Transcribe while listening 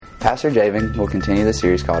Pastor Javen will continue the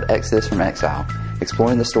series called Exodus from Exile,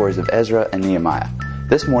 exploring the stories of Ezra and Nehemiah.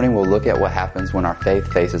 This morning we'll look at what happens when our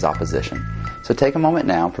faith faces opposition. So take a moment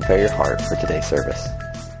now and prepare your heart for today's service.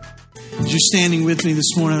 As you're standing with me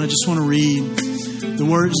this morning, I just want to read the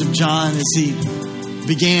words of John as he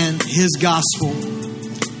began his gospel.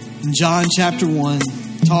 In John chapter 1,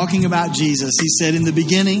 talking about Jesus, he said, "In the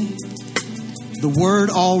beginning, the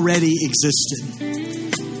Word already existed.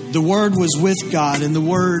 The Word was with God, and the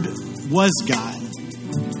Word was God.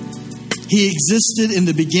 He existed in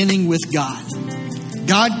the beginning with God.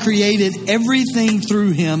 God created everything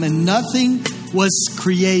through Him, and nothing was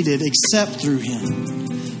created except through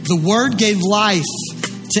Him. The Word gave life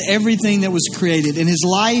to everything that was created, and His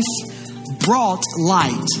life brought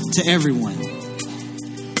light to everyone.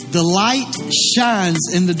 The light shines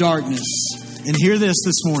in the darkness." And hear this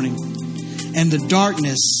morning. "And the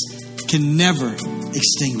darkness can never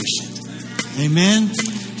extinguish it." Amen.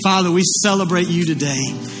 Father, we celebrate you today.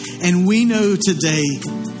 And we know today,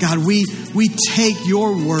 God, we take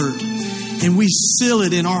your word and we seal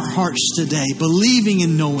it in our hearts today, believing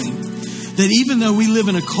and knowing that even though we live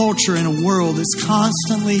in a culture and a world that's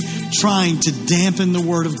constantly trying to dampen the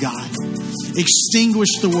word of God, extinguish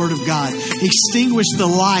the word of God, extinguish the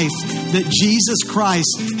life that Jesus Christ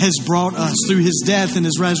has brought us through His death and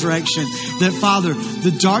His resurrection, that, Father,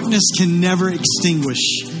 the darkness can never extinguish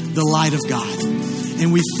the light of God.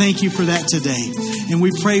 And we thank you for that today. And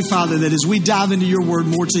we pray, Father, that as we dive into your word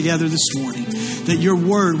more together this morning, that your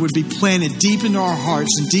word would be planted deep into our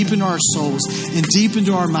hearts and deep into our souls and deep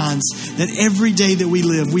into our minds, that every day that we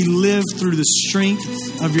live through the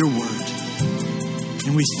strength of your word.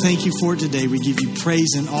 And we thank you for it today. We give you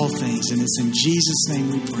praise in all things. And it's in Jesus'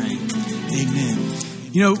 name we pray. Amen.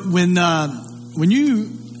 You know,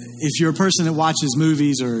 if you're a person that watches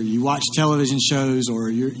movies or you watch television shows or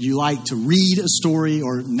you like to read a story,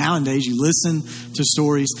 or nowadays you listen to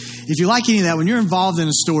stories, if you like any of that, when you're involved in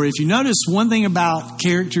a story, if you notice one thing about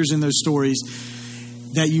characters in those stories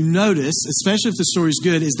that you notice, especially if the story's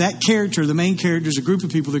good, is that character, the main character, is a group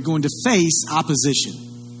of people that are going to face opposition.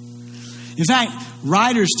 In fact,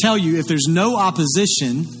 writers tell you if there's no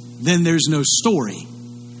opposition, then there's no story.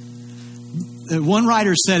 One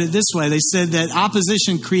writer said it this way. They said that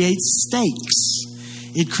opposition creates stakes.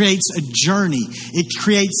 It creates a journey. It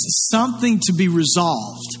creates something to be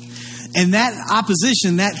resolved. And that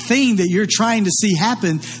opposition, that thing that you're trying to see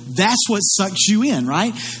happen, that's what sucks you in,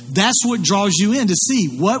 right? That's what draws you in to see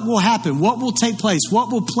what will happen, what will take place, what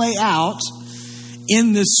will play out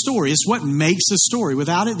in this story. It's what makes a story.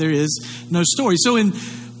 Without it, there is no story. So when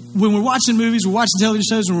we're watching movies, we're watching television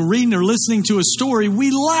shows, when we're reading or listening to a story,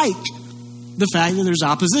 we like the fact that there's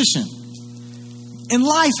opposition. In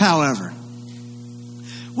life, however,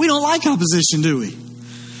 we don't like opposition, do we?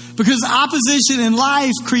 Because opposition in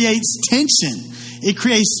life creates tension. It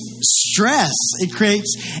creates stress. It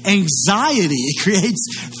creates anxiety. It creates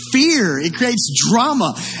fear. It creates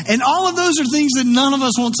drama. And all of those are things that none of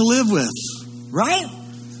us want to live with, right?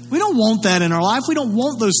 We don't want that in our life. We don't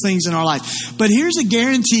want those things in our life. But here's a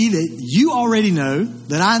guarantee that you already know,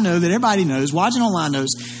 that I know, that everybody knows, watching online knows.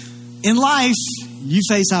 In life, you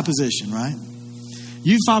face opposition, right?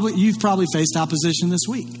 You've probably faced opposition this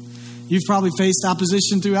week. You've probably faced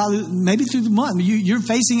opposition maybe through the month. You're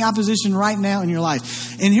facing opposition right now in your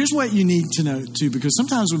life. And here's what you need to know, too, because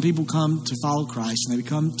sometimes when people come to follow Christ and they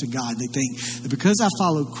come to God, they think that because I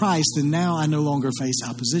follow Christ, then now I no longer face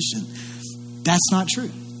opposition. That's not true.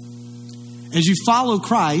 As you follow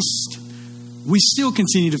Christ, we still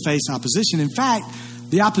continue to face opposition. In fact,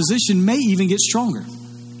 the opposition may even get stronger.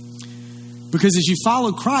 Because as you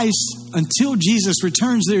follow Christ, until Jesus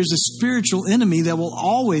returns, there's a spiritual enemy that will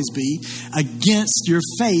always be against your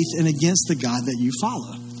faith and against the God that you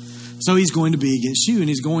follow. So he's going to be against you, and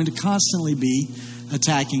he's going to constantly be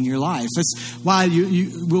attacking your life. That's why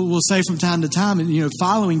we'll say from time to time,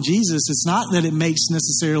 following Jesus, it's not that it makes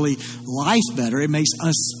necessarily life better. It makes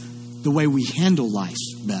us, the way we handle life,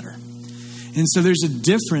 better. And so there's a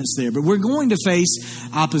difference there. But we're going to face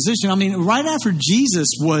opposition. I mean, right after Jesus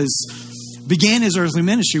began his earthly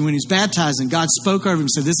ministry, when he was baptized and God spoke over him and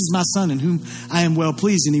said, "This is my son in whom I am well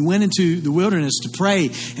pleased." And he went into the wilderness to pray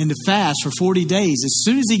and to fast for 40 days. As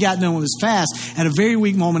soon as he got done with his fast, at a very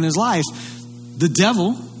weak moment in his life, the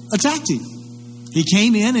devil attacked him. He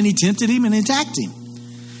came in and he tempted him and attacked him.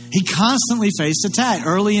 He constantly faced attack.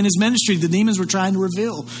 Early in his ministry, the demons were trying to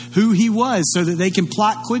reveal who he was so that they can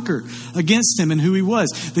plot quicker against him and who he was.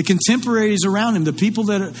 The contemporaries around him, the people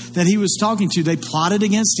that he was talking to, they plotted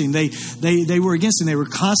against him. They were against him. They were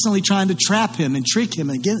constantly trying to trap him and trick him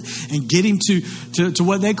and get him to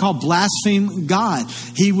what they call blaspheme God.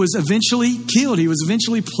 He was eventually killed. He was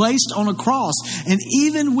eventually placed on a cross. And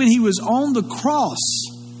even when he was on the cross,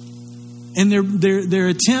 and their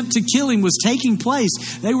attempt to kill him was taking place,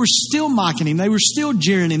 they were still mocking him. They were still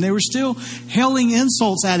jeering him. They were still hurling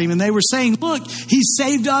insults at him. And they were saying, look, he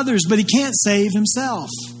saved others, but he can't save himself.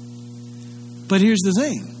 But here's the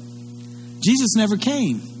thing. Jesus never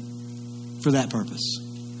came for that purpose.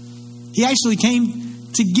 He actually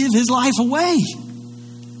came to give his life away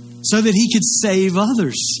so that he could save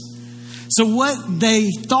others. So what they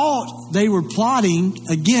thought they were plotting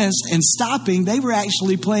against and stopping, they were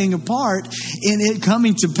actually playing a part in it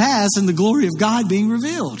coming to pass and the glory of God being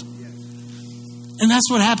revealed. And that's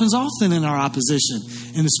what happens often in our opposition,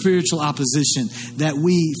 in the spiritual opposition that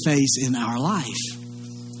we face in our life.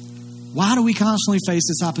 Why do we constantly face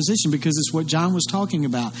this opposition? Because it's what John was talking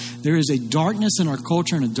about. There is a darkness in our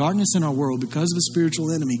culture and a darkness in our world because of the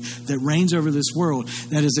spiritual enemy that reigns over this world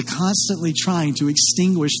that is constantly trying to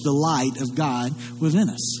extinguish the light of God within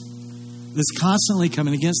us. That's constantly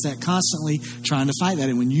coming against that, constantly trying to fight that.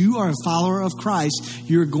 And when you are a follower of Christ,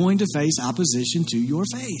 you're going to face opposition to your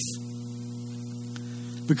faith.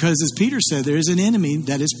 Because as Peter said, there is an enemy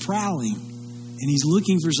that is prowling. And he's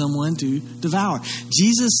looking for someone to devour.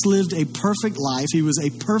 Jesus lived a perfect life. He was a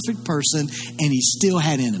perfect person, and he still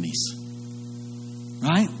had enemies.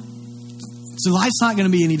 Right? So life's not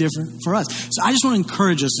going to be any different for us. So I just want to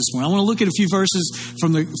encourage us this morning. I want to look at a few verses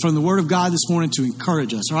from the Word of God this morning to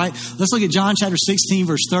encourage us. All right? Let's look at John chapter 16,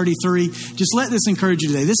 verse 33. Just let this encourage you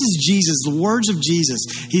today. This is Jesus, the words of Jesus.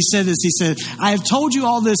 He said this. He said, I have told you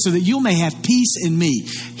all this so that you may have peace in me.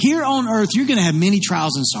 Here on earth, you're going to have many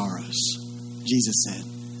trials and sorrows. Jesus said,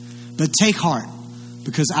 but take heart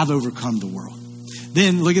because I've overcome the world.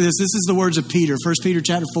 Then look at this. This is the words of Peter. 1 Peter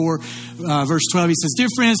chapter 4, verse 12. He says, dear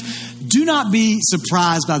friends, do not be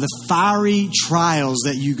surprised by the fiery trials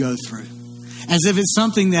that you go through, as if it's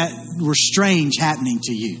something that were strange happening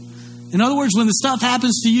to you. In other words, when the stuff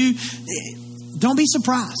happens to you, don't be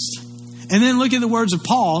surprised. And then look at the words of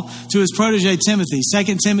Paul to his protege Timothy.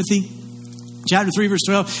 2 Timothy chapter 3, verse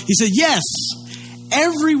 12. He said, yes,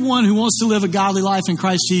 everyone who wants to live a godly life in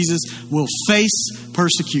Christ Jesus will face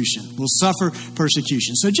persecution, will suffer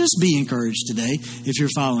persecution. So just be encouraged today if you're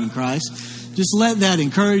following Christ. Just let that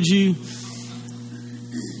encourage you.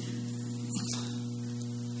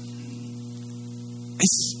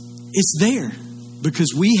 It's there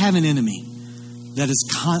because we have an enemy that is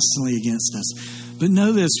constantly against us. But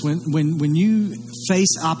know this, when you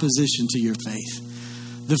face opposition to your faith,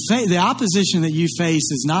 the opposition that you face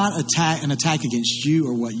is not an attack against you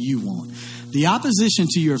or what you want. The opposition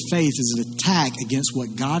to your faith is an attack against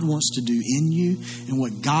what God wants to do in you and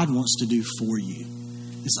what God wants to do for you.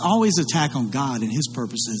 It's always an attack on God and His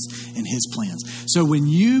purposes and His plans. So when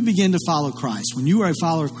you begin to follow Christ, when you are a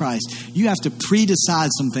follower of Christ, you have to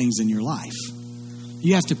pre-decide some things in your life.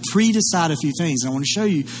 You have to pre-decide a few things. And I want to show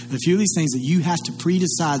you a few of these things that you have to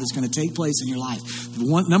pre-decide that's going to take place in your life.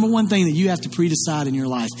 The number one thing that you have to pre-decide in your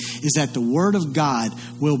life is that the Word of God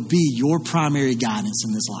will be your primary guidance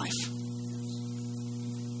in this life.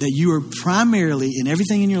 That you are primarily, in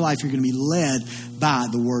everything in your life, you're going to be led by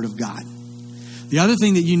the Word of God. Another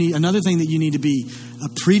thing that you need to be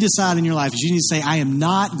pre-decide in your life is you need to say, I am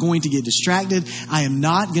not going to get distracted. I am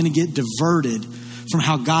not going to get diverted from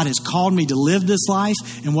how God has called me to live this life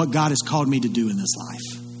and what God has called me to do in this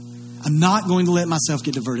life. I'm not going to let myself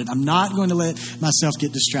get diverted. I'm not going to let myself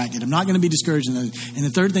get distracted. I'm not going to be discouraged in those. And the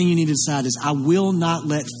third thing you need to decide is I will not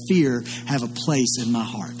let fear have a place in my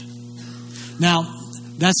heart. Now,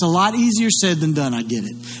 that's a lot easier said than done. I get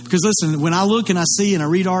it. Because listen, when I look and I see and I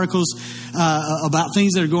read articles about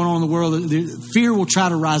things that are going on in the world, fear will try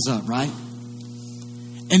to rise up, right?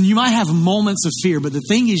 And you might have moments of fear, but the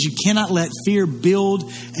thing is you cannot let fear build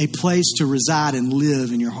a place to reside and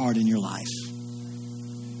live in your heart and your life.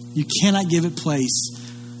 You cannot give it place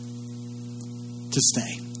to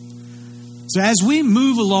stay. So as we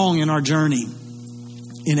move along in our journey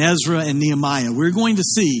in Ezra and Nehemiah, we're going to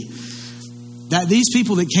see that these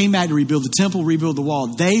people that came back to rebuild the temple, rebuild the wall,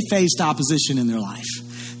 they faced opposition in their life.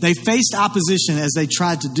 They faced opposition as they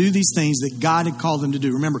tried to do these things that God had called them to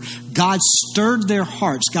do. Remember, God stirred their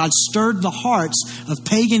hearts. God stirred the hearts of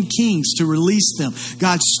pagan kings to release them.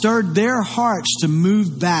 God stirred their hearts to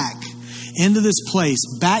move back into this place,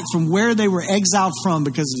 back from where they were exiled from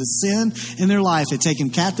because of the sin in their life, had taken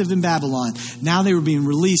captive in Babylon. Now they were being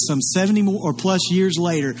released some 70 more or plus years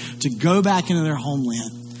later to go back into their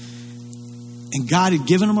homeland. And God had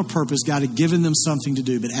given them a purpose. God had given them something to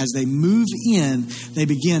do. But as they move in, they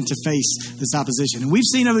begin to face this opposition. And we've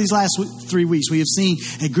seen over these last 3 weeks, we have seen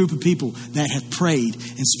a group of people that have prayed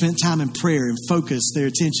and spent time in prayer and focused their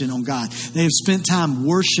attention on God. They have spent time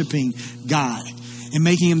worshiping God and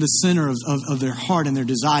making Him the center of their heart and their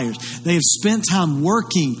desires. They have spent time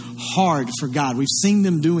working hard for God. We've seen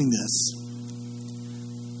them doing this.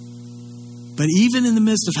 But even in the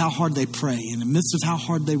midst of how hard they pray, in the midst of how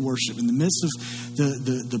hard they worship, in the midst of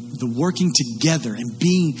the working together and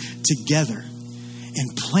being together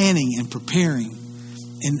and planning and preparing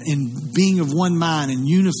and being of one mind and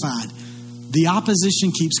unified, the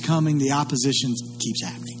opposition keeps coming, the opposition keeps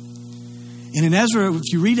happening. And in Ezra, if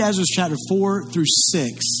you read Ezra chapter 4 through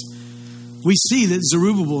 6, we see that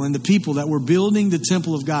Zerubbabel and the people that were building the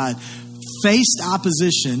temple of God faced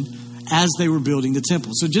opposition as they were building the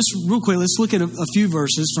temple. So just real quick, let's look at a few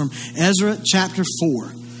verses from Ezra chapter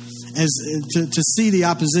 4 to see the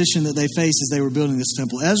opposition that they faced as they were building this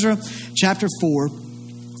temple. Ezra chapter 4,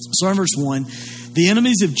 starting verse 1, the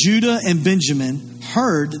enemies of Judah and Benjamin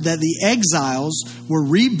heard that the exiles were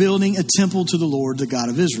rebuilding a temple to the Lord, the God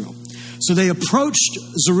of Israel. So they approached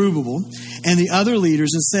Zerubbabel and the other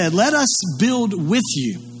leaders and said, "Let us build with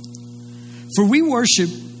you, for we worship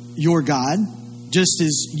your God just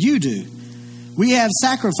as you do. We have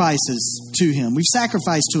sacrifices to Him. We've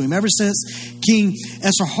sacrificed to Him ever since King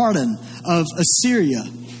Esarhaddon of Assyria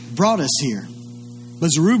brought us here."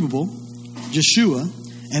 But Zerubbabel, Jeshua,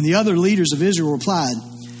 and the other leaders of Israel replied,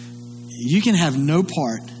 "You can have no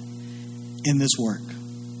part in this work.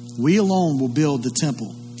 We alone will build the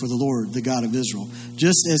temple for the Lord, the God of Israel,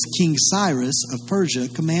 just as King Cyrus of Persia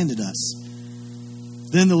commanded us."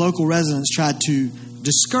 Then the local residents tried to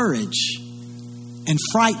discourage and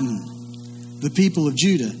frighten the people of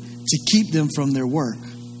Judah to keep them from their work.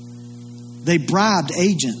 They bribed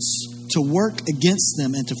agents to work against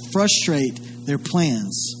them and to frustrate their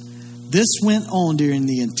plans. This went on during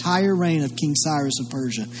the entire reign of King Cyrus of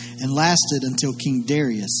Persia and lasted until King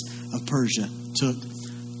Darius of Persia took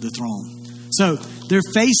the throne. So they're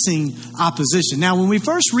facing opposition. Now, when we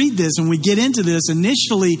first read this and we get into this,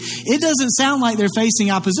 initially, it doesn't sound like they're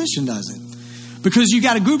facing opposition, does it? Because you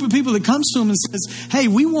got a group of people that comes to them and says, "Hey,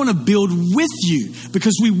 we want to build with you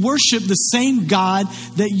because we worship the same God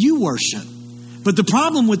that you worship." But the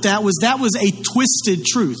problem with that was a twisted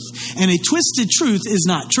truth. And a twisted truth is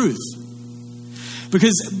not truth.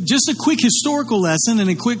 Because just a quick historical lesson and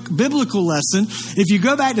a quick biblical lesson, if you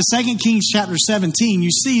go back to 2 Kings chapter 17, you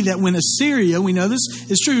see that when Assyria, we know this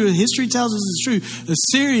is true, history tells us it's true,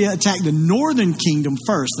 Assyria attacked the northern kingdom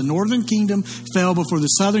first. The northern kingdom fell before the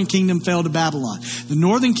southern kingdom fell to Babylon. The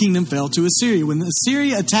northern kingdom fell to Assyria. When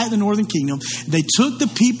Assyria attacked the northern kingdom, they took the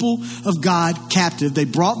people of God captive. They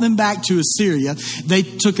brought them back to Assyria. They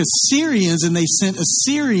took Assyrians and they sent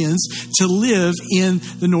Assyrians to live in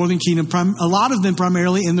the northern kingdom. A lot of them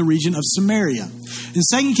primarily in the region of Samaria. In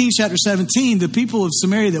 2 Kings chapter 17, the people of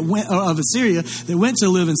Assyria that went to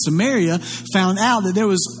live in Samaria found out that there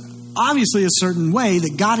was obviously a certain way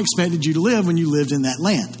that God expected you to live when you lived in that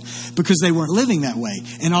land, because they weren't living that way.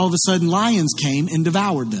 And all of a sudden lions came and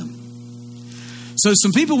devoured them. So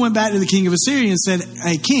some people went back to the king of Assyria and said,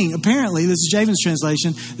 "Hey, king, apparently," this is Javen's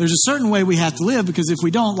translation, "there's a certain way we have to live, because if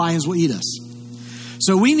we don't, lions will eat us.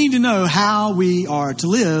 So we need to know how we are to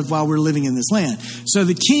live while we're living in this land." So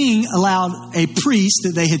the king allowed a priest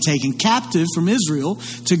that they had taken captive from Israel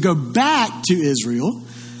to go back to Israel.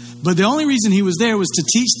 But the only reason he was there was to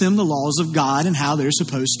teach them the laws of God and how they're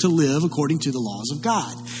supposed to live according to the laws of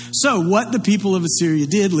God. So what the people of Assyria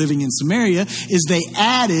did living in Samaria is they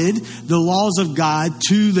added the laws of God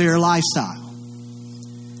to their lifestyle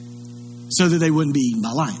so that they wouldn't be eaten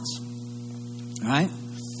by lions. All right?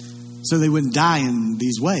 So they wouldn't die in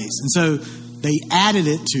these ways. And so they added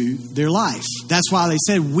it to their life. That's why they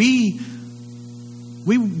said, we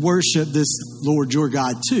worship this Lord your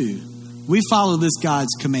God too. We follow this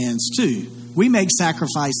God's commands too. We make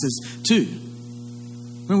sacrifices too.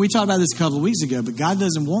 I mean, we talked about this a couple of weeks ago, but God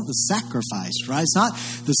doesn't want the sacrifice, right? It's not,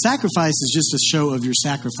 the sacrifice is just a show of your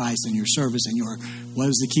sacrifice and your service and your, what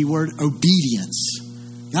is the key word? Obedience.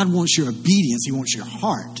 God wants your obedience. He wants your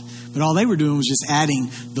heart. But all they were doing was just adding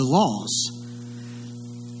the laws.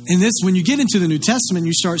 And this, when you get into the New Testament,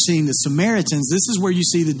 you start seeing the Samaritans. This is where you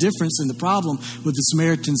see the difference and the problem with the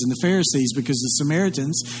Samaritans and the Pharisees, because the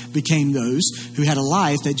Samaritans became those who had a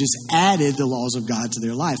life that just added the laws of God to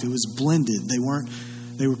their life. It was blended. They weren't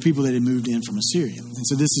They were people that had moved in from Assyria. And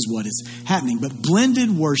so this is what is happening. But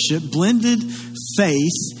blended worship, blended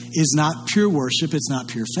faith is not pure worship. It's not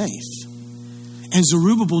pure faith. And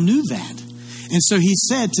Zerubbabel knew that. And so he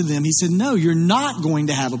said to them, he said, no, you're not going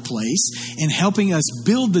to have a place in helping us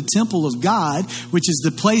build the temple of God, which is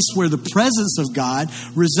the place where the presence of God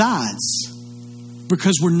resides.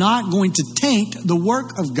 Because we're not going to taint the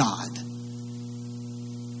work of God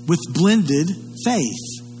with blended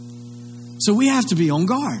faith. So we have to be on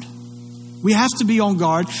guard. We have to be on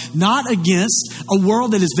guard, not against a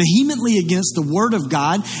world that is vehemently against the Word of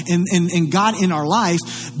God and God in our life,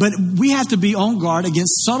 but we have to be on guard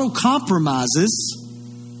against subtle compromises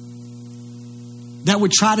that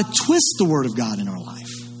would try to twist the Word of God in our life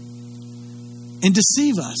and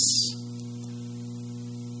deceive us.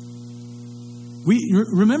 We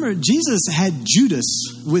remember Jesus had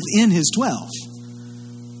Judas within his 12,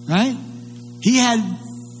 right? He had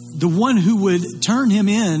the one who would turn him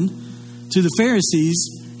in to the Pharisees.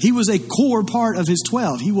 He was a core part of his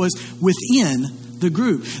 12. He was within the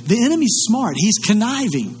group. The enemy's smart. He's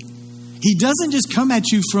conniving. He doesn't just come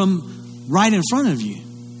at you from right in front of you.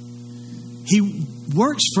 He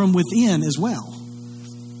works from within as well.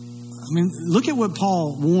 I mean, look at what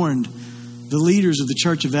Paul warned the leaders of the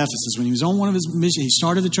church of Ephesus when he was on one of his missions. He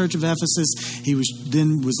started the church of Ephesus. He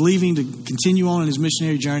was leaving to continue on his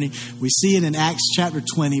missionary journey. We see it in Acts chapter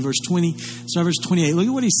 20, verse 20, so verse 28. Look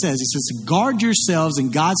at what he says. He says, guard yourselves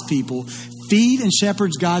and God's people, feed and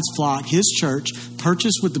shepherd God's flock, his church,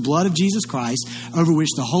 purchased with the blood of Jesus Christ, over which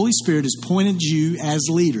the Holy Spirit has appointed you as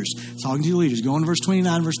leaders. Talking to the leaders. Go on to verse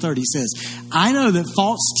 29, verse 30. He says, I know that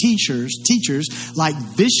false teachers like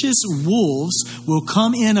vicious wolves will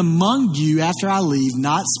come in among you after I leave,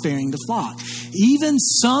 not sparing the flock. Even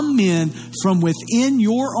some men from within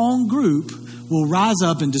your own group will rise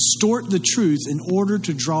up and distort the truth in order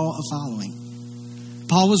to draw a following.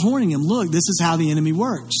 Paul was warning him, look, this is how the enemy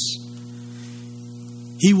works.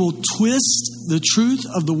 He will twist the truth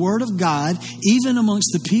of the Word of God, even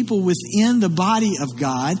amongst the people within the body of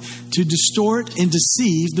God, to distort and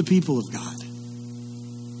deceive the people of God.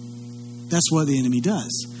 That's what the enemy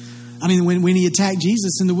does. I mean, when he attacked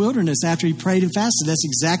Jesus in the wilderness after he prayed and fasted, that's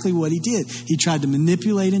exactly what he did. He tried to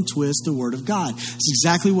manipulate and twist the Word of God. It's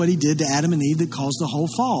exactly what he did to Adam and Eve that caused the whole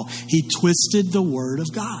fall. He twisted the Word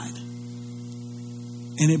of God.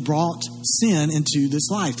 And it brought sin into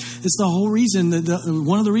this life. It's the whole reason,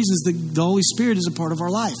 one of the reasons that the Holy Spirit is a part of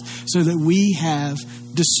our life, so that we have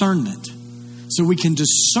discernment. So we can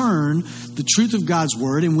discern the truth of God's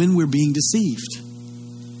Word and when we're being deceived.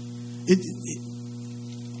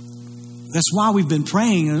 That's why we've been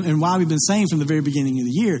praying and why we've been saying from the very beginning of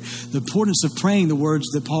the year, the importance of praying the words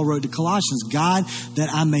that Paul wrote to Colossians. God, that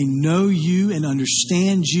I may know you and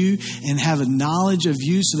understand you and have a knowledge of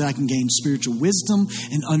you so that I can gain spiritual wisdom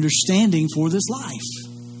and understanding for this life.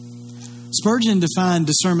 Spurgeon defined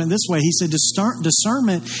discernment this way. He said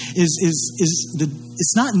discernment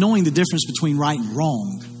it's not knowing the difference between right and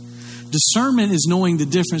wrong. Discernment is knowing the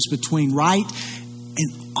difference between right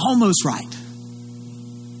and almost right.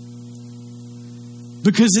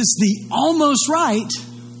 Because it's the almost right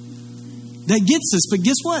that gets us. But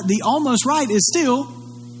guess what? The almost right is still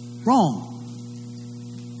wrong.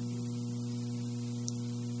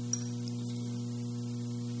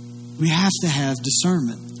 We have to have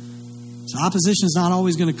discernment. So opposition is not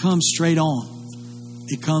always going to come straight on.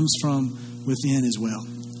 It comes from within as well.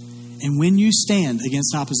 And when you stand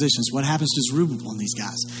against oppositions, what happens to Zerubbabel and these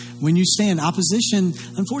guys? When you stand, opposition,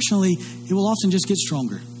 unfortunately, it will often just get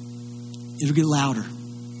stronger. It'll get louder.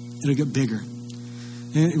 It'll get bigger.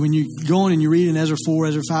 And when you go on and you read in Ezra 4,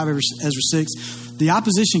 Ezra 5, Ezra 6, the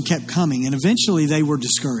opposition kept coming. And eventually they were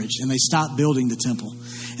discouraged and they stopped building the temple.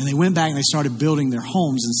 And they went back and they started building their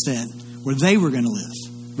homes instead, where they were going to live,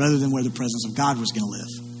 rather than where the presence of God was going to live.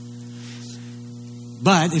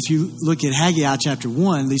 But if you look at Haggai chapter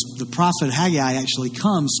 1, the prophet Haggai actually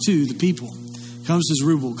comes to the people. Comes to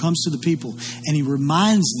Zerubbabel, comes to the people, and he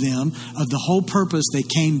reminds them of the whole purpose they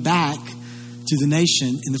came back to the nation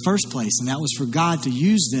in the first place, and that was for God to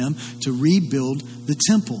use them to rebuild the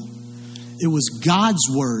temple. It was God's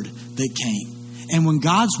word that came. And when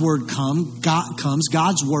God's word comes,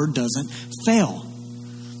 God's word doesn't fail.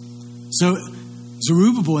 So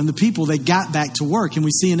Zerubbabel and the people, they got back to work. And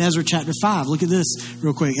we see in Ezra chapter 5, look at this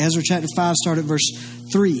real quick. Ezra chapter 5, start at verse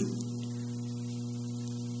 3.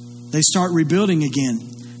 They start rebuilding again.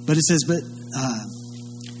 But it says, but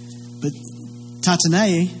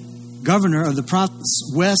Tattenai, governor of the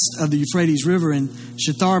province west of the Euphrates River, and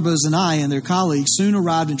Shethar-bozenai and their colleagues soon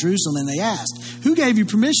arrived in Jerusalem, and they asked, who gave you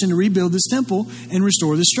permission to rebuild this temple and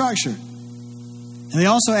restore the structure? And they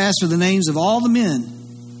also asked for the names of all the men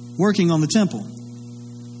working on the temple.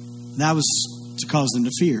 That was to cause them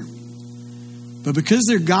to fear. But because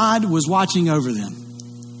their God was watching over them,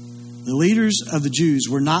 the leaders of the Jews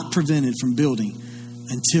were not prevented from building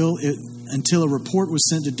until a report was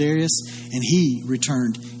sent to Darius and he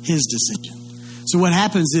returned his decision. So what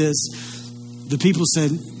happens is the people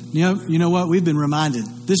said, you know what? We've been reminded.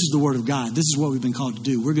 This is the word of God. This is what we've been called to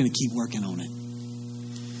do. We're going to keep working on it.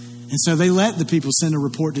 And so they let the people send a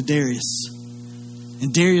report to Darius.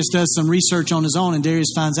 And Darius does some research on his own, and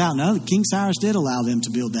Darius finds out, no, King Cyrus did allow them to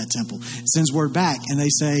build that temple. Sends word back, and they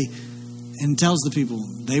say, and tells the people,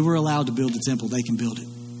 they were allowed to build the temple. They can build it.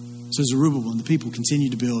 So Zerubbabel and the people continue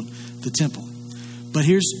to build the temple.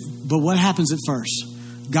 But what happens at first?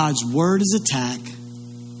 God's word is attacked.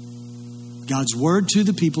 God's word to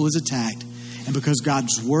the people is attacked. And because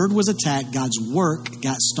God's word was attacked, God's work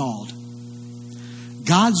got stalled.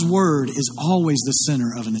 God's word is always the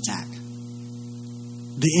center of an attack.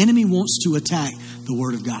 The enemy wants to attack the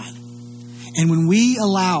word of God. And when we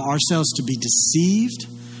allow ourselves to be deceived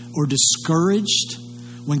or discouraged,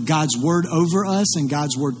 when God's word over us and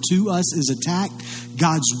God's word to us is attacked,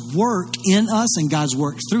 God's work in us and God's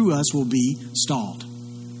work through us will be stalled.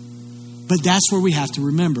 But that's where we have to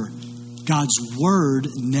remember, God's word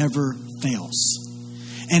never fails.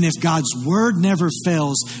 And if God's word never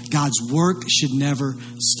fails, God's work should never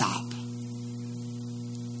stop.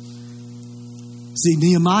 See,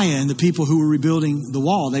 Nehemiah and the people who were rebuilding the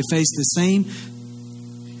wall, they faced the same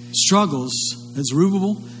struggles as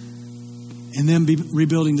Zerubbabel and them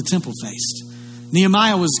rebuilding the temple faced.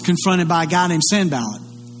 Nehemiah was confronted by a guy named Sanballat.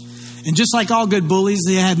 And just like all good bullies,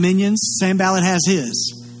 they have minions. Sanballat has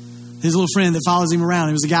his little friend that follows him around.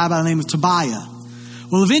 He was a guy by the name of Tobiah.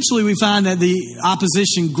 Well, eventually we find that the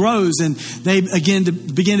opposition grows and they begin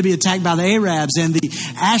to be attacked by the Arabs and the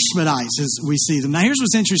Ashmedites as we see them. Now, here's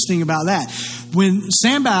what's interesting about that. When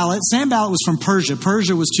Sanballat was from Persia.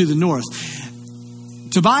 Persia was to the north.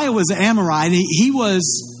 Tobiah was an Amorite. He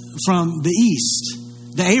was from the east.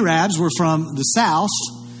 The Arabs were from the south.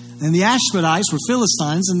 And the Ashmedites were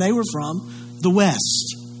Philistines, and they were from the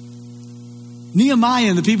west. Nehemiah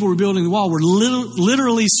and the people rebuilding the wall were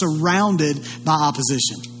literally surrounded by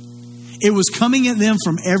opposition. It was coming at them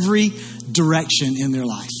from every direction in their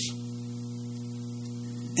life.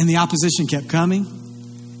 And the opposition kept coming.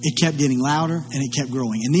 It kept getting louder, and it kept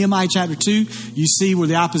growing. In Nehemiah chapter 2, you see where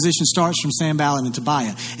the opposition starts from Sanballat and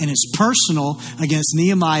Tobiah. And it's personal against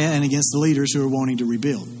Nehemiah and against the leaders who are wanting to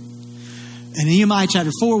rebuild. In Nehemiah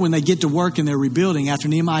chapter 4, when they get to work and they're rebuilding, after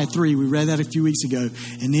Nehemiah 3, we read that a few weeks ago,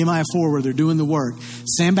 in Nehemiah 4 where they're doing the work,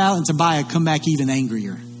 Sanballat and Tobiah come back even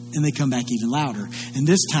angrier, and they come back even louder. And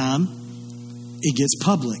this time, it gets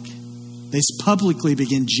public. They publicly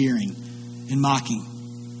begin jeering and mocking.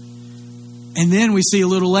 And then we see a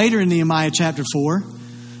little later in Nehemiah chapter 4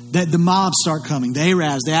 that the mobs start coming, the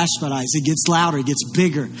Arabs, the Ashmedites. It gets louder, it gets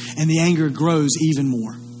bigger, and the anger grows even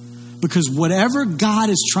more. Because whatever God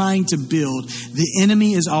is trying to build, the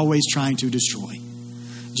enemy is always trying to destroy.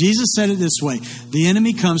 Jesus said it this way: the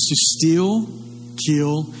enemy comes to steal,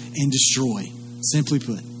 kill, and destroy. Simply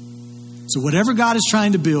put. So whatever God is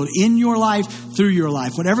trying to build in your life, through your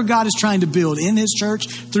life, whatever God is trying to build in His church,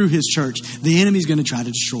 through His church, the enemy is going to try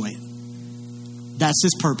to destroy it. That's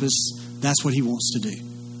his purpose. That's what he wants to do.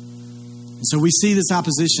 And so we see this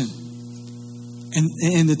opposition.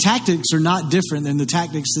 And the tactics are not different than the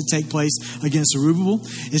tactics that take place against Zerubbabel.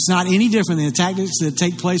 It's not any different than the tactics that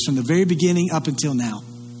take place from the very beginning up until now.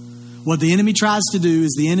 What the enemy tries to do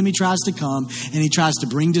is the enemy tries to come and he tries to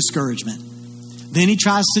bring discouragement. Then he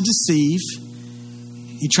tries to deceive.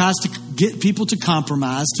 He tries to get people to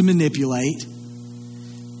compromise, to manipulate.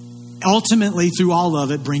 Ultimately, through all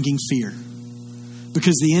of it, bringing fear.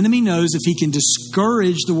 Because the enemy knows if he can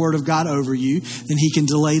discourage the word of God over you, then he can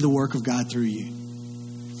delay the work of God through you.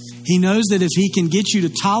 He knows that if he can get you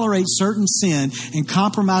to tolerate certain sin and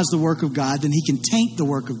compromise the work of God, then he can taint the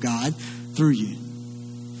work of God through you.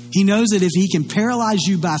 He knows that if he can paralyze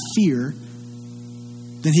you by fear,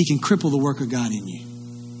 then he can cripple the work of God in you.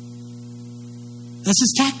 That's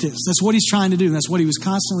his tactics. That's what he's trying to do. That's what he was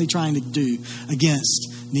constantly trying to do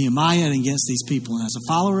against Nehemiah and against these people. And as a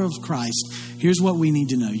follower of Christ, here's what we need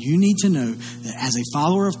to know. You need to know that as a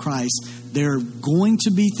follower of Christ, there are going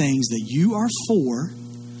to be things that you are for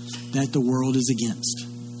that the world is against.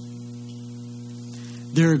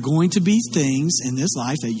 There are going to be things in this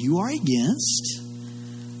life that you are against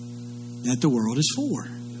that the world is for.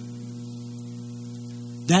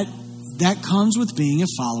 That comes with being a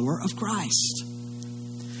follower of Christ.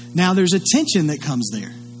 Now, there's a tension that comes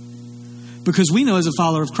there. Because we know as a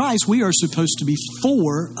follower of Christ, we are supposed to be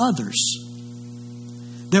for others.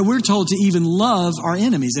 that we're told to even love our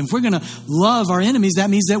enemies. And if we're going to love our enemies, that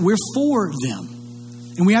means that we're for them.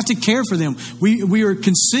 And we have to care for them. We are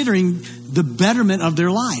considering the betterment of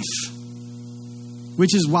their life.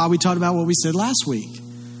 Which is why we talked about what we said last week.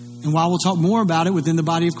 And why we'll talk more about it within the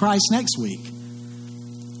body of Christ next week.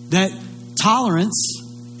 That tolerance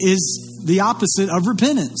is the opposite of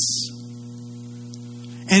repentance.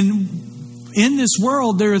 And in this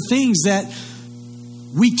world, there are things that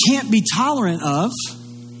we can't be tolerant of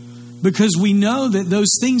because we know that those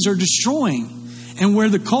things are destroying. And where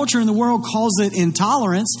the culture in the world calls it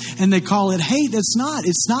intolerance and they call it hate, it's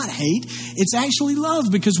not hate. It's actually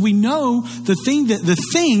love, because we know the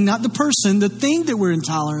thing, not the person, the thing that we're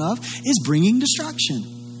intolerant of is bringing destruction.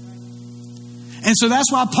 And so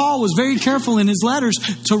that's why Paul was very careful in his letters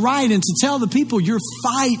to write and to tell the people, your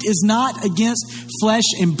fight is not against flesh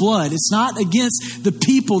and blood. It's not against the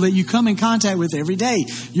people that you come in contact with every day.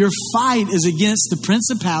 Your fight is against the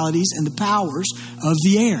principalities and the powers of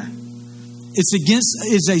the air.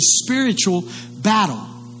 It's a spiritual battle.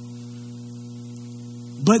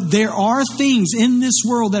 But there are things in this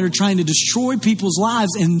world that are trying to destroy people's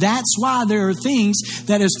lives. And that's why there are things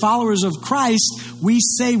that as followers of Christ, we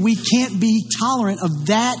say we can't be tolerant of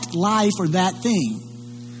that life or that thing.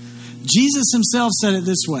 Jesus himself said it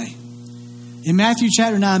this way. In Matthew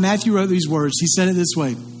chapter 9, Matthew wrote these words. He said it this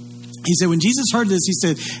way. He said, when Jesus heard this, he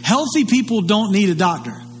said, healthy people don't need a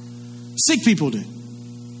doctor. Sick people do.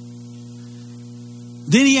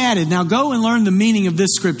 Then he added, now go and learn the meaning of this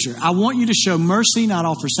scripture. I want you to show mercy, not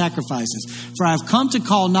offer sacrifices. For I have come to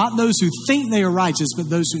call not those who think they are righteous, but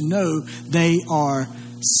those who know they are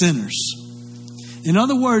sinners. In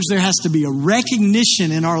other words, there has to be a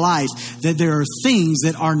recognition in our life that there are things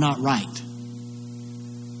that are not right.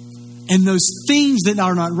 And those things that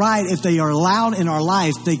are not right, if they are allowed in our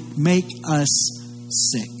life, they make us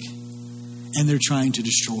sick. And they're trying to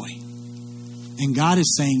destroy. And God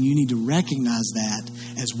is saying you need to recognize that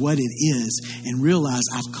as what it is and realize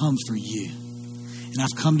I've come for you. And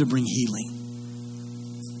I've come to bring healing.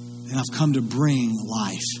 And I've come to bring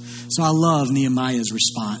life. So I love Nehemiah's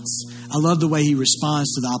response. I love the way he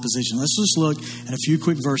responds to the opposition. Let's just look at a few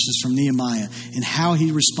quick verses from Nehemiah and how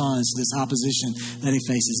he responds to this opposition that he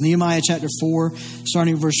faces. Nehemiah chapter 4,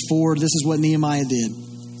 starting at verse 4, this is what Nehemiah did.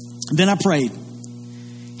 Then I prayed,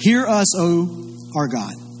 hear us, O our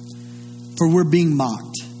God, for we're being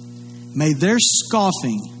mocked. May their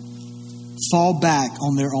scoffing fall back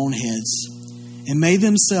on their own heads, and may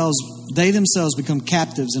they themselves become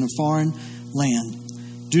captives in a foreign land.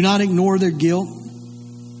 Do not ignore their guilt.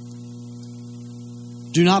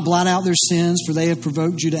 Do not blot out their sins, for they have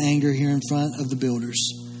provoked you to anger here in front of the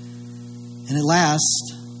builders. And at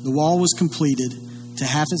last, the wall was completed to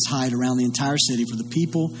half its height around the entire city, for the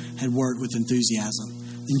people had worked with enthusiasm.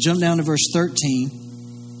 Then jump down to verse 13.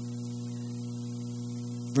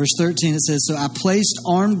 Verse 13, it says, so I placed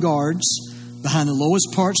armed guards behind the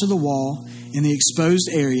lowest parts of the wall in the exposed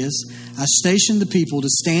areas. I stationed the people to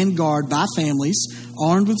stand guard by families,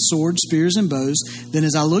 armed with swords, spears, and bows. Then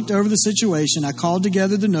as I looked over the situation, I called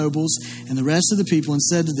together the nobles and the rest of the people and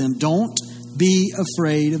said to them, don't be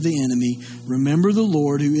afraid of the enemy. Remember the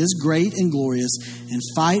Lord, who is great and glorious, and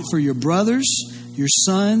fight for your brothers, your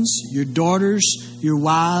sons, your daughters, your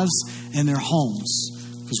wives, and their homes.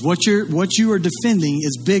 Because what you are defending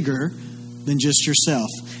is bigger than just yourself.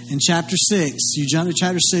 In chapter 6, you jump to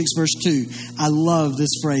chapter 6, verse 2. I love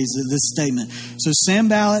this phrase, this statement. So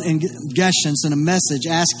Sanballat and Geshem sent a message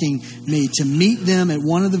asking me to meet them at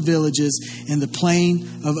one of the villages in the plain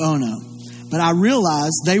of Ono. But I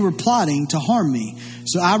realized they were plotting to harm me.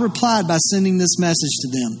 So I replied by sending this message to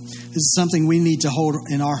them. This is something we need to hold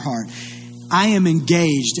in our heart. I am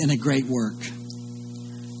engaged in a great work.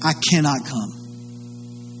 I cannot come.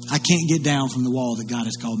 I can't get down from the wall that God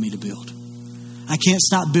has called me to build. I can't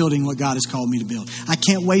stop building what God has called me to build. I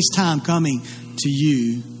can't waste time coming to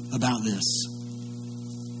you about this.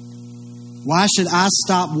 Why should I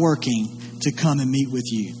stop working to come and meet with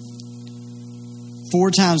you?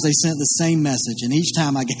 4 times they sent the same message, and each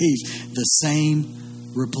time I gave the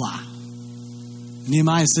same reply.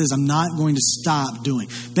 Nehemiah says, I'm not going to stop doing.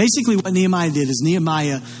 Basically what Nehemiah did is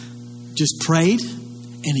Nehemiah just prayed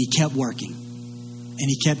and he kept working. And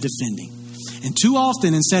he kept defending. And too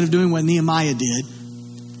often, instead of doing what Nehemiah did,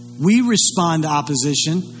 we respond to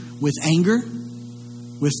opposition with anger,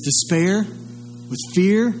 with despair, with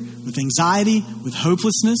fear, with anxiety, with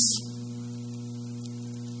hopelessness.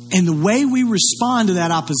 And the way we respond to that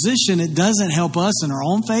opposition, it doesn't help us in our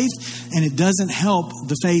own faith, and it doesn't help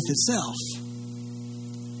the faith itself.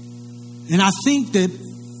 And I think that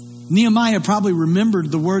Nehemiah probably remembered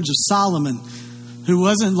the words of Solomon who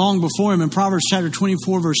wasn't long before him, in Proverbs chapter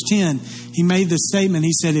 24, verse 10, he made this statement.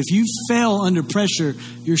 He said, if you fail under pressure,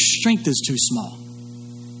 your strength is too small.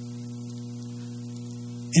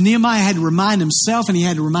 And Nehemiah had to remind himself, and he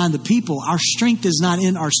had to remind the people, our strength is not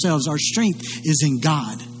in ourselves. Our strength is in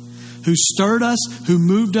God, who stirred us, who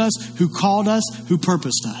moved us, who called us, who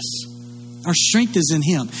purposed us. Our strength is in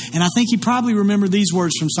Him. And I think he probably remembered these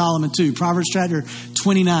words from Solomon too. Proverbs chapter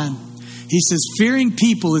 29. He says, fearing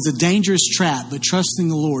people is a dangerous trap, but trusting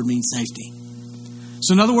the Lord means safety.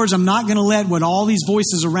 So in other words, I'm not going to let what all these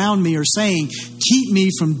voices around me are saying keep me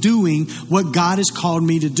from doing what God has called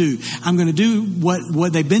me to do. I'm going to do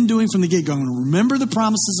what they've been doing from the get-go. I'm going to remember the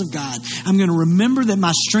promises of God. I'm going to remember that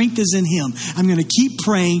my strength is in Him. I'm going to keep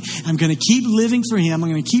praying. I'm going to keep living for Him. I'm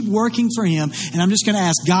going to keep working for Him. And I'm just going to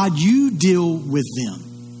ask, God, you deal with them.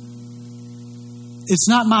 It's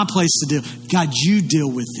not my place to deal. God, you deal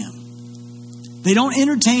with them. They don't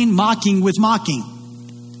entertain mocking with mocking.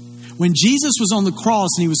 When Jesus was on the cross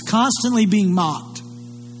and He was constantly being mocked,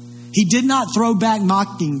 He did not throw back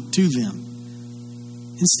mocking to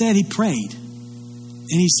them. Instead, He prayed. And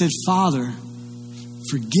He said, Father,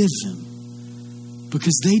 forgive them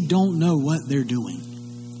because they don't know what they're doing.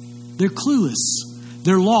 They're clueless.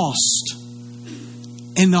 They're lost.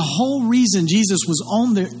 And the whole reason Jesus was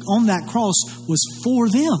on that cross was for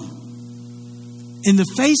them. In the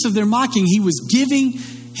face of their mocking, He was giving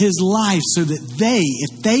His life so that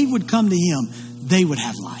if they would come to Him, they would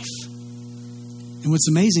have life. And what's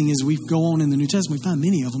amazing is we go on in the New Testament, we find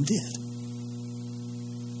many of them did.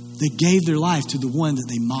 They gave their life to the one that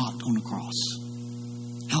they mocked on the cross.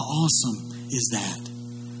 How awesome is that?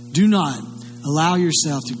 Do not allow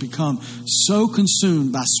yourself to become so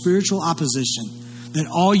consumed by spiritual opposition that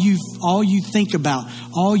all you think about,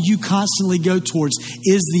 all you constantly go towards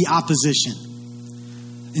is the opposition.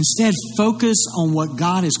 Instead, focus on what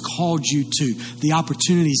God has called you to, the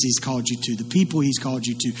opportunities He's called you to, the people He's called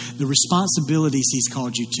you to, the responsibilities He's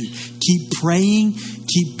called you to. Keep praying,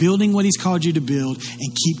 keep building what He's called you to build,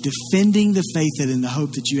 and keep defending the faith and the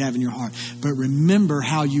hope that you have in your heart. But remember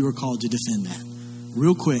how you are called to defend that.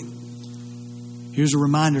 Real quick, here's a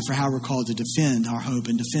reminder for how we're called to defend our hope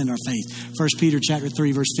and defend our faith. 1 Peter chapter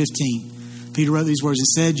 3, verse 15. Peter wrote these words and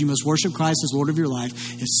said, you must worship Christ as Lord of your life.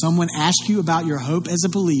 If someone asks you about your hope as a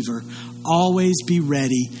believer, always be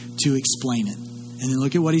ready to explain it. And then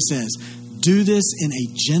look at what he says. Do this in a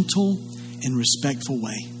gentle and respectful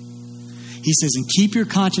way. He says, and keep your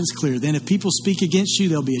conscience clear. Then if people speak against you,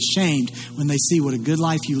 they'll be ashamed when they see what a good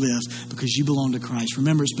life you live because you belong to Christ.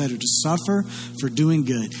 Remember, it's better to suffer for doing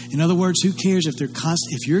good. In other words, who cares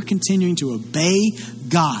if you're continuing to obey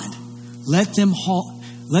God? Let them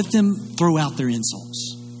throw out their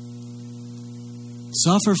insults.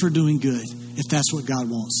 Suffer for doing good, if that's what God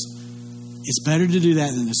wants. It's better to do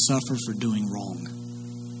that than to suffer for doing wrong,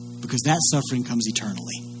 because that suffering comes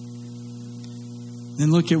eternally.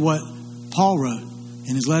 Then look at what Paul wrote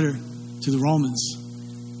in his letter to the Romans.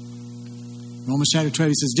 Romans chapter 12,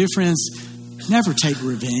 he says, dear friends, never take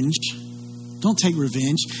revenge. Don't take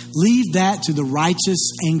revenge. Leave that to the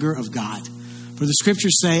righteous anger of God. For the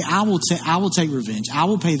scriptures say, I will take revenge. I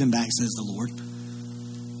will pay them back, says the Lord.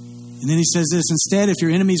 And then he says this, instead, if your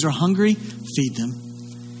enemies are hungry, feed them.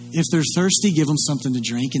 If they're thirsty, give them something to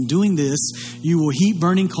drink. In doing this, you will heap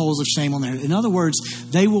burning coals of shame on their head. In other words,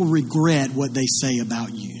 they will regret what they say about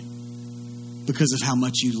you because of how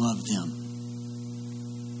much you love them.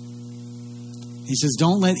 He says,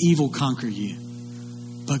 don't let evil conquer you,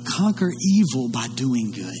 but conquer evil by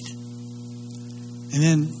doing good. And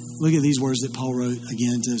then look at these words that Paul wrote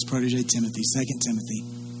again to his protege Timothy, 2 Timothy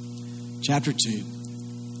chapter 2.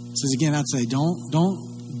 It says again, I'd say, don't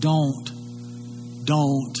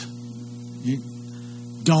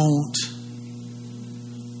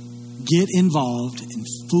get involved in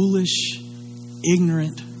foolish,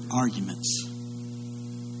 ignorant arguments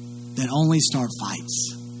that only start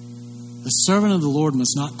fights. The servant of the Lord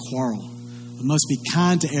must not quarrel, but must be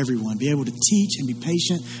kind to everyone, be able to teach and be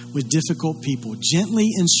patient with difficult people, gently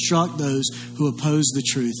instruct those who oppose the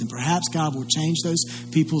truth, and perhaps God will change those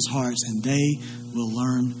people's hearts and they will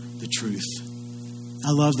learn the truth.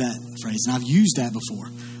 I love that phrase, and I've used that before.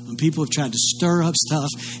 When people have tried to stir up stuff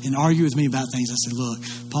and argue with me about things, I said, look,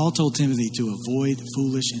 Paul told Timothy to avoid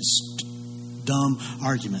foolish and dumb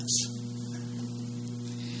arguments.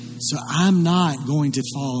 So I'm not going to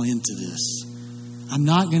fall into this. I'm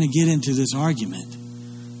not going to get into this argument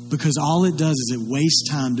because all it does is it wastes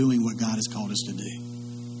time doing what God has called us to do.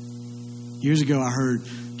 Years ago, I heard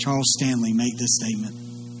Charles Stanley make this statement.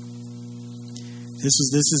 This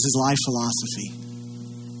is his life philosophy.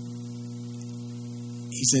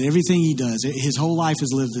 He said everything he does, his whole life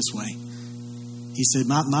is lived this way. He said,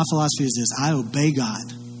 my philosophy is this: I obey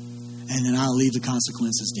God, and then I'll leave the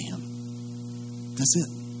consequences to Him. That's it.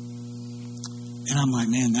 And I'm like,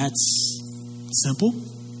 man, that's simple,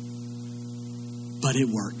 but it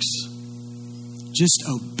works. Just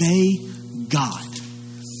obey God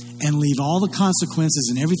and leave all the consequences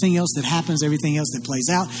and everything else that happens, everything else that plays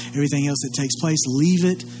out, everything else that takes place, leave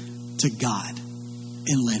it to God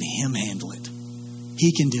and let Him handle it.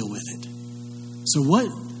 He can deal with it. So what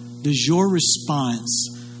does your response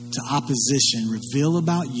to opposition reveal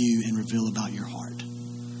about you and reveal about your heart?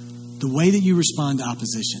 The way that you respond to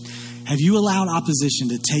opposition. Have you allowed opposition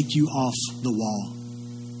to take you off the wall?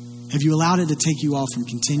 Have you allowed it to take you off from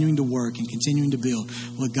continuing to work and continuing to build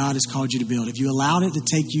what God has called you to build? Have you allowed it to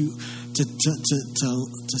take you to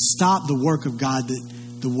stop the work of God that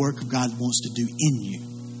the work of God wants to do in you?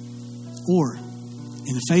 Or,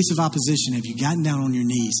 in the face of opposition, have you gotten down on your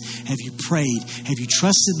knees? Have you prayed? Have you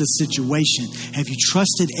trusted the situation? Have you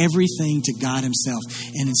trusted everything to God Himself?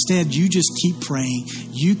 And instead, you just keep praying,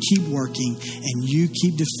 you keep working, and you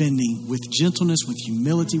keep defending with gentleness, with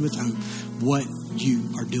humility, with hope, what you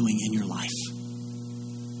are doing in your life.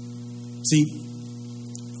 See,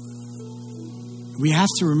 we have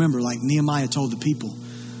to remember, like Nehemiah told the people,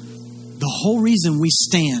 the whole reason we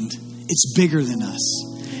stand, it's bigger than us.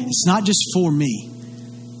 It's not just for me.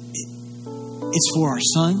 It's for our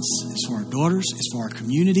sons, it's for our daughters, it's for our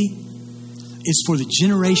community, it's for the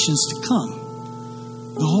generations to come.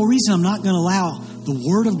 The whole reason I'm not going to allow the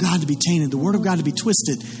Word of God to be tainted, the Word of God to be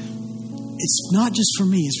twisted, it's not just for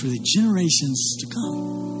me, it's for the generations to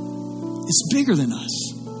come. It's bigger than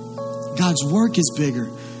us. God's work is bigger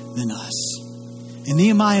than us. And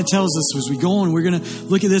Nehemiah tells us, as we go on, we're going to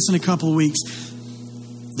look at this in a couple of weeks,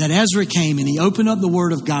 that Ezra came and he opened up the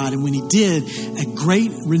Word of God. And when he did, a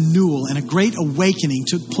great renewal and a great awakening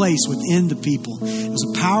took place within the people. It was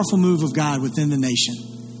a powerful move of God within the nation.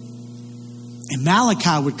 And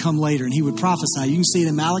Malachi would come later and he would prophesy. You can see it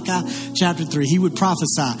in Malachi chapter 3. He would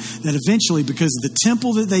prophesy that eventually, because of the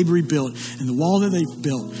temple that they rebuilt and the wall that they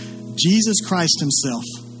built, Jesus Christ Himself,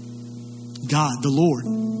 God, the Lord,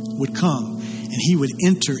 would come and He would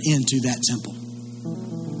enter into that temple.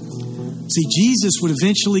 See, Jesus would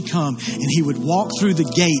eventually come and He would walk through the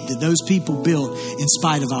gate that those people built in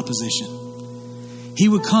spite of opposition. He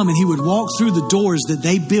would come and He would walk through the doors that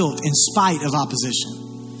they built in spite of opposition.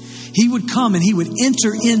 He would come and He would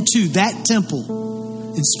enter into that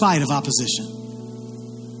temple in spite of opposition.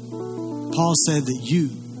 Paul said that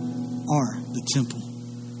you are the temple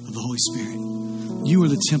of the Holy Spirit. You are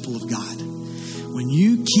the temple of God. When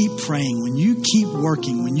you keep praying, when you keep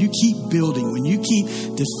working, when you keep building, when you keep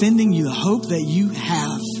defending the hope that you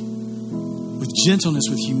have with gentleness,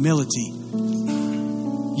 with humility,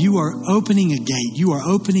 you are opening a gate. You are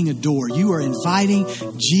opening a door. You are inviting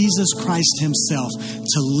Jesus Christ Himself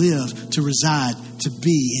to live, to reside, to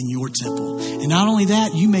be in your temple. And not only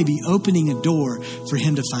that, you may be opening a door for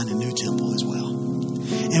Him to find a new temple as well.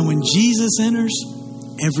 And when Jesus enters,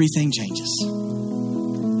 everything changes.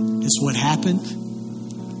 It's what happened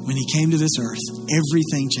when He came to this earth.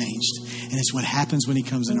 Everything changed. And it's what happens when He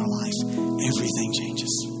comes in our life. Everything changes.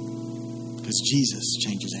 Because Jesus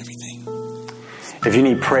changes everything. If you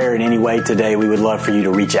need prayer in any way today, we would love for you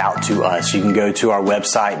to reach out to us. You can go to our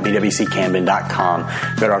website, bwccamden.com,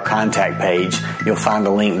 go to our contact page. You'll find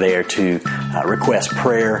the link there to request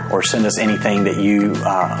prayer or send us anything that you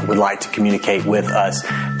would like to communicate with us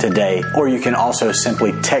today. Or you can also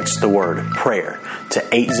simply text the word prayer to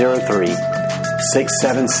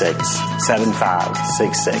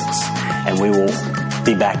 803-676-7566. And we will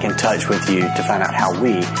be back in touch with you to find out how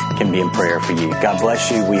we can be in prayer for you. God bless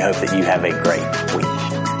you. We hope that you have a great week.